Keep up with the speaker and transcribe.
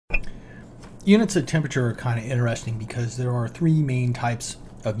Units of temperature are kind of interesting because there are three main types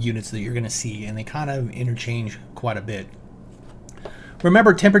of units that you're going to see, and they kind of interchange quite a bit.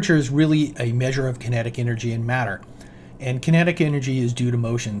 Remember, temperature is really a measure of kinetic energy in matter, and kinetic energy is due to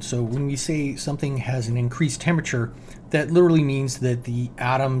motion. So when we say something has an increased temperature, that literally means that the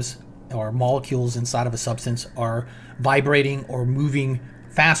atoms or molecules inside of a substance are vibrating or moving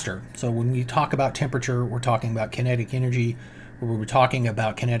faster. So when we talk about temperature, we're talking about kinetic energy. When we're talking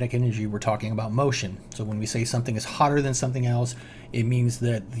about kinetic energy, we're talking about motion. So when we say something is hotter than something else, it means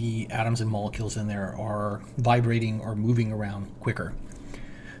that the atoms and molecules in there are vibrating or moving around quicker.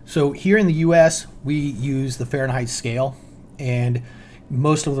 So here in the US, we use the Fahrenheit scale, and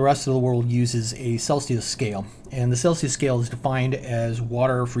most of the rest of the world uses a Celsius scale. And the Celsius scale is defined as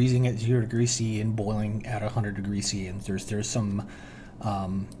water freezing at 0 degrees C and boiling at 100 degrees C. And there's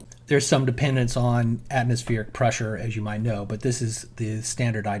some dependence on atmospheric pressure, as you might know, but this is the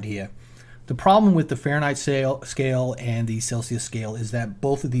standard idea. The problem with the Fahrenheit scale and the Celsius scale is that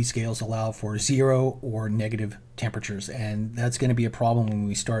both of these scales allow for 0 or negative temperatures, and that's going to be a problem when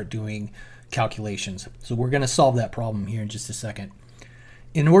we start doing calculations. So we're going to solve that problem here in just a second.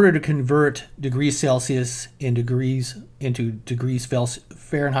 In order to convert degrees Celsius into degrees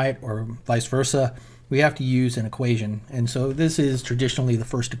Fahrenheit or vice versa, we have to use an equation. And so this is traditionally the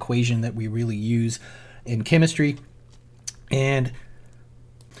first equation that we really use in chemistry. And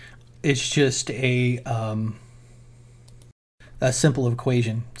it's just a simple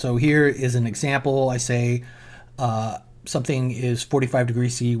equation. So here is an example. I say something is 45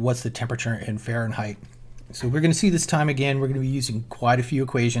 degrees C. What's the temperature in Fahrenheit? So we're going to see this time again. We're going to be using quite a few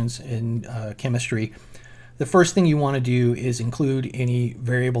equations in chemistry. The first thing you want to do is include any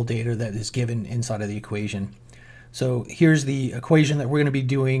variable data that is given inside of the equation. So here's the equation that we're going to be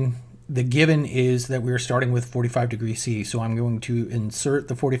doing. The given is that we're starting with 45 degrees C. So I'm going to insert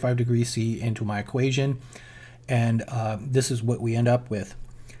the 45 degrees C into my equation, and this is what we end up with.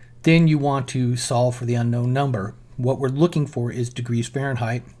 Then you want to solve for the unknown number. What we're looking for is degrees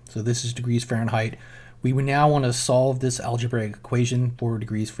Fahrenheit. So this is degrees Fahrenheit. We would now want to solve this algebraic equation for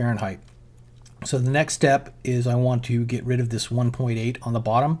degrees Fahrenheit. So the next step is I want to get rid of this 1.8 on the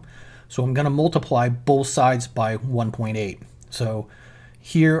bottom. So I'm going to multiply both sides by 1.8. So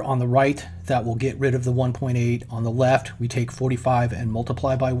here on the right, that will get rid of the 1.8. On the left, we take 45 and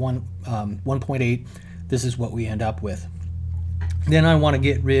multiply by 1.8. This is what we end up with. Then I want to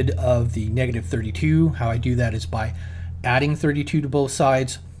get rid of the negative 32. How I do that is by adding 32 to both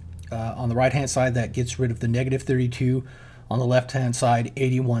sides. On the right-hand side, that gets rid of the negative 32. On the left-hand side,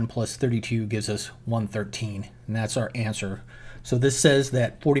 81 plus 32 gives us 113, and that's our answer. So this says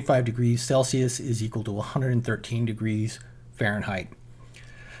that 45 degrees Celsius is equal to 113 degrees Fahrenheit.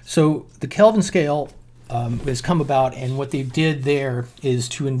 So the Kelvin scale has come about, and what they did there is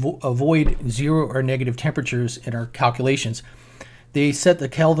to avoid 0 or negative temperatures in our calculations. They set the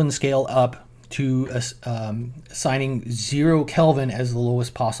Kelvin scale up to assigning 0 Kelvin as the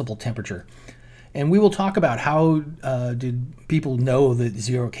lowest possible temperature. And we will talk about how did people know that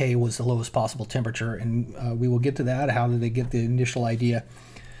 0 K was the lowest possible temperature, and we will get to that. How did they get the initial idea?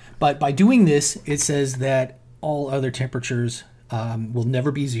 But by doing this, it says that all other temperatures will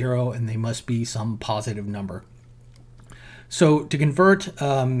never be 0, and they must be some positive number. So to convert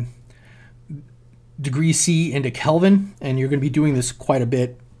degree C into Kelvin, and you're going to be doing this quite a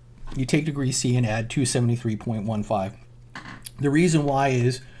bit, you take degree C and add 273.15. The reason why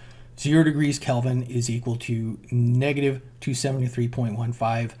is 0 degrees Kelvin is equal to negative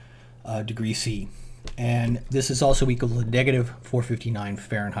 273.15 degrees C. And this is also equal to negative 459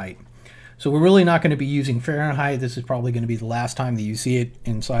 Fahrenheit. So we're really not going to be using Fahrenheit. This is probably going to be the last time that you see it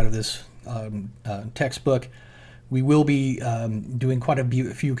inside of this textbook. We will be doing quite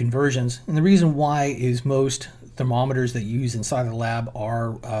a few conversions. And the reason why is most thermometers that you use inside of the lab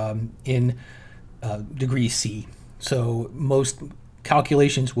are in degrees C. So most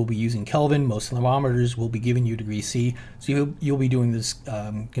calculations will be using Kelvin. Most thermometers will be giving you degrees C. So you'll be doing this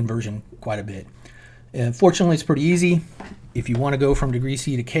conversion quite a bit. Fortunately, it's pretty easy. If you want to go from degree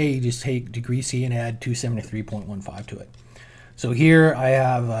C to K, you just take degree C and add 273.15 to it. So here I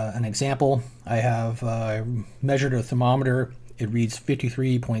have an example. I have measured a thermometer. It reads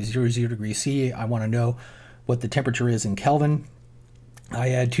 53.00 degrees C. I want to know what the temperature is in Kelvin. I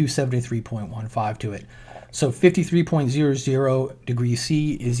add 273.15 to it. So 53.00 degrees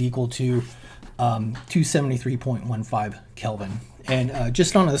C is equal to 273.15 Kelvin. And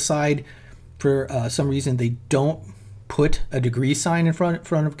just on the side, for some reason, they don't put a degree sign in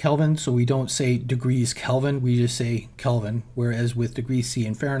front of Kelvin, so we don't say degrees Kelvin, we just say Kelvin, whereas with degrees C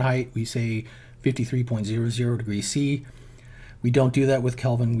in Fahrenheit, we say 53.00 degrees C. We don't do that with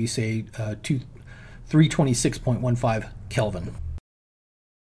Kelvin. We say 326.15 Kelvin.